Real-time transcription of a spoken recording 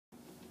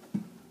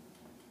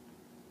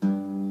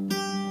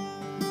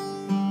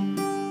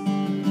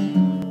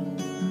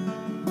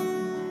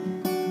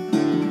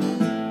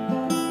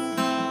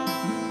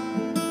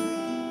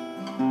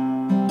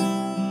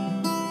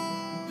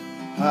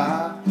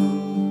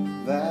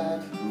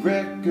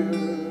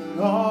record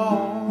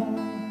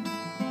on.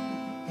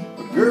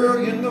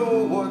 Girl, you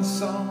know what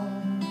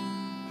song,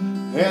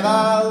 and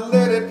I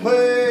let it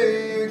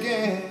play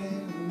again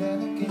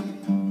and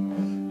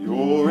again.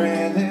 You're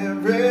in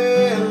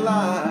every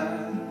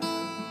line.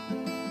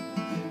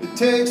 It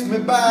takes me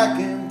back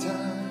in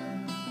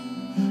time.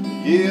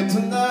 Yeah,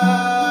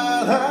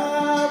 tonight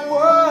I'm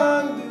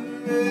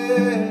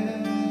wondering,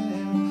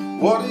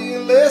 what are you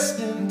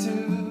listening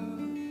to?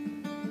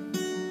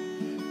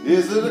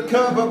 Is it a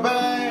cover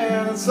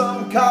band in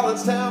some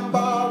college town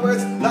bar where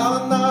it's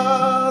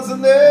na-na-nas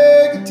and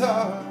air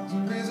guitars?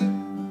 Or is it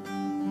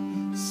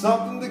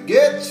something to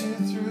get you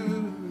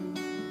through?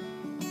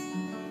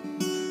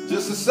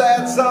 Just a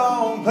sad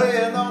song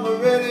playing on the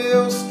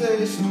radio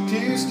station,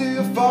 tears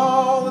still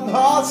falling,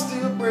 hearts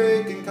still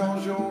breaking,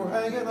 cause you're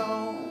hanging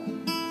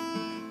on.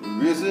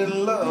 Or is it a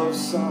love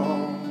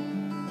song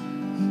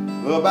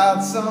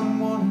about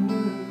someone new?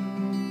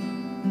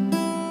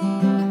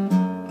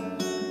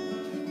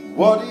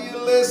 What are you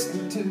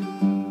listening to?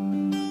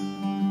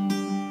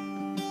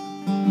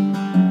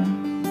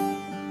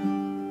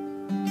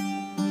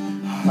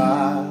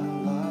 I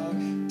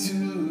like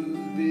to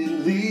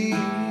believe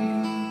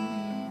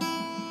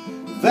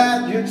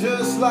that you're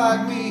just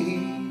like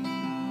me,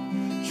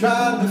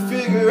 trying to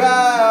figure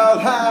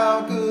out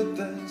how good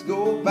things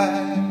go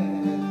bad.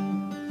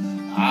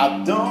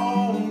 I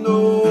don't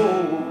know,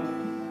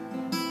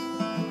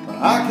 but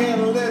I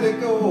can't let it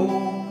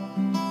go.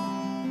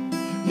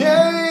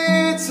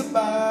 Yeah, it's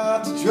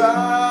about to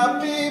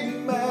drive me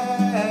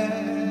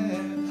mad.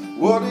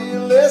 What are you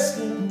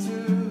listening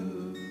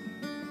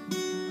to?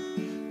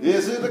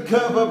 Is it a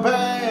cover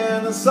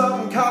band in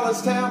some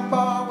college town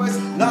bar with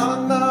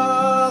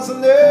na-na-nas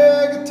and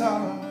air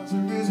guitars?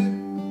 Or is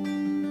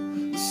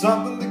it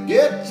something to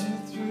get you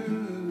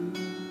through?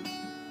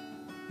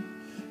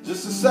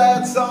 Just a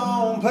sad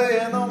song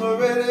playing on the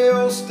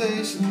radio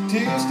station,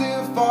 tears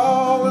still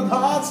falling,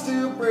 hearts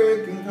still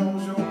breaking,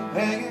 cause you're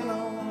hanging on.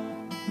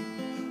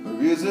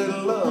 Or is it a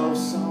love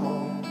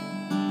song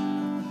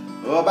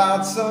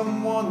about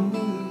someone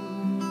new?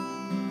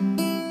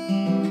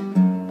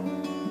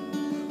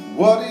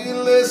 What are you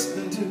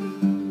listening to?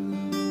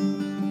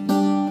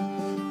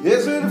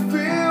 Is it a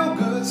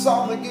feel-good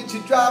song that gets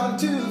you driving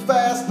too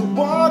fast, the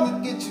one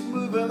that gets you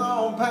moving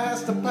on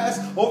past the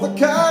past, or the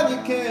kind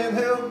you can't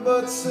help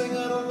but singing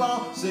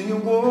along,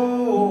 singing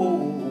whoa,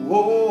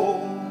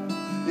 whoa?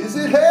 Is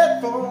it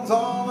headphones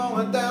on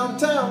a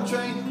downtown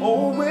train,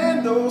 or a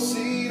window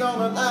seat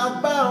on an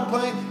outbound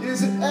plane?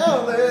 Is it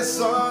LA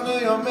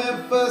sunny or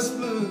Memphis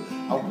blue?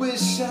 I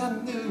wish I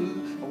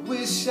knew, I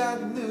wish I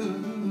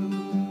knew.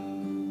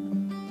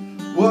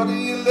 What are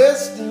you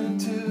listening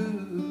to?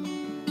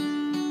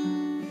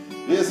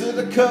 Is it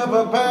a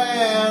cover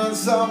band in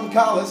some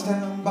college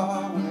town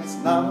bar where it's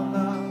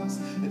na-na-nas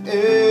and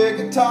air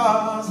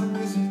guitars? Or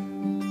is it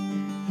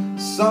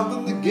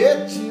something to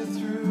get you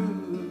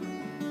through?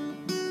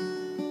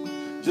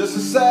 Just a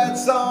sad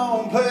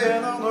song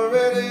playing on the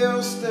radio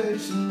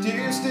station,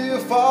 tears still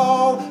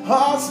fall,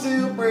 hearts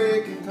still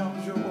breaking,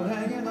 cause you're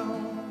hanging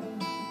on.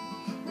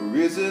 Or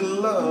is it a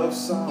love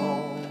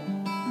song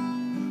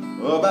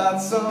about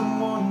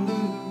someone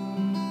new?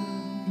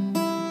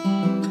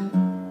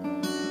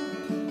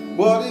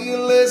 What are you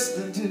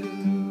listening to?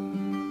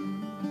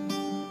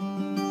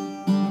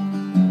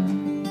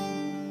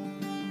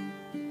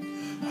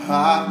 I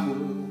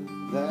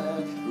put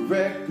that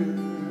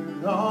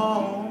record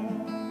on.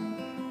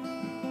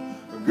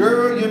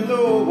 Girl, you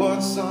know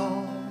what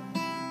song,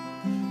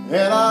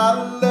 and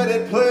I let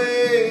it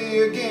play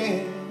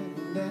again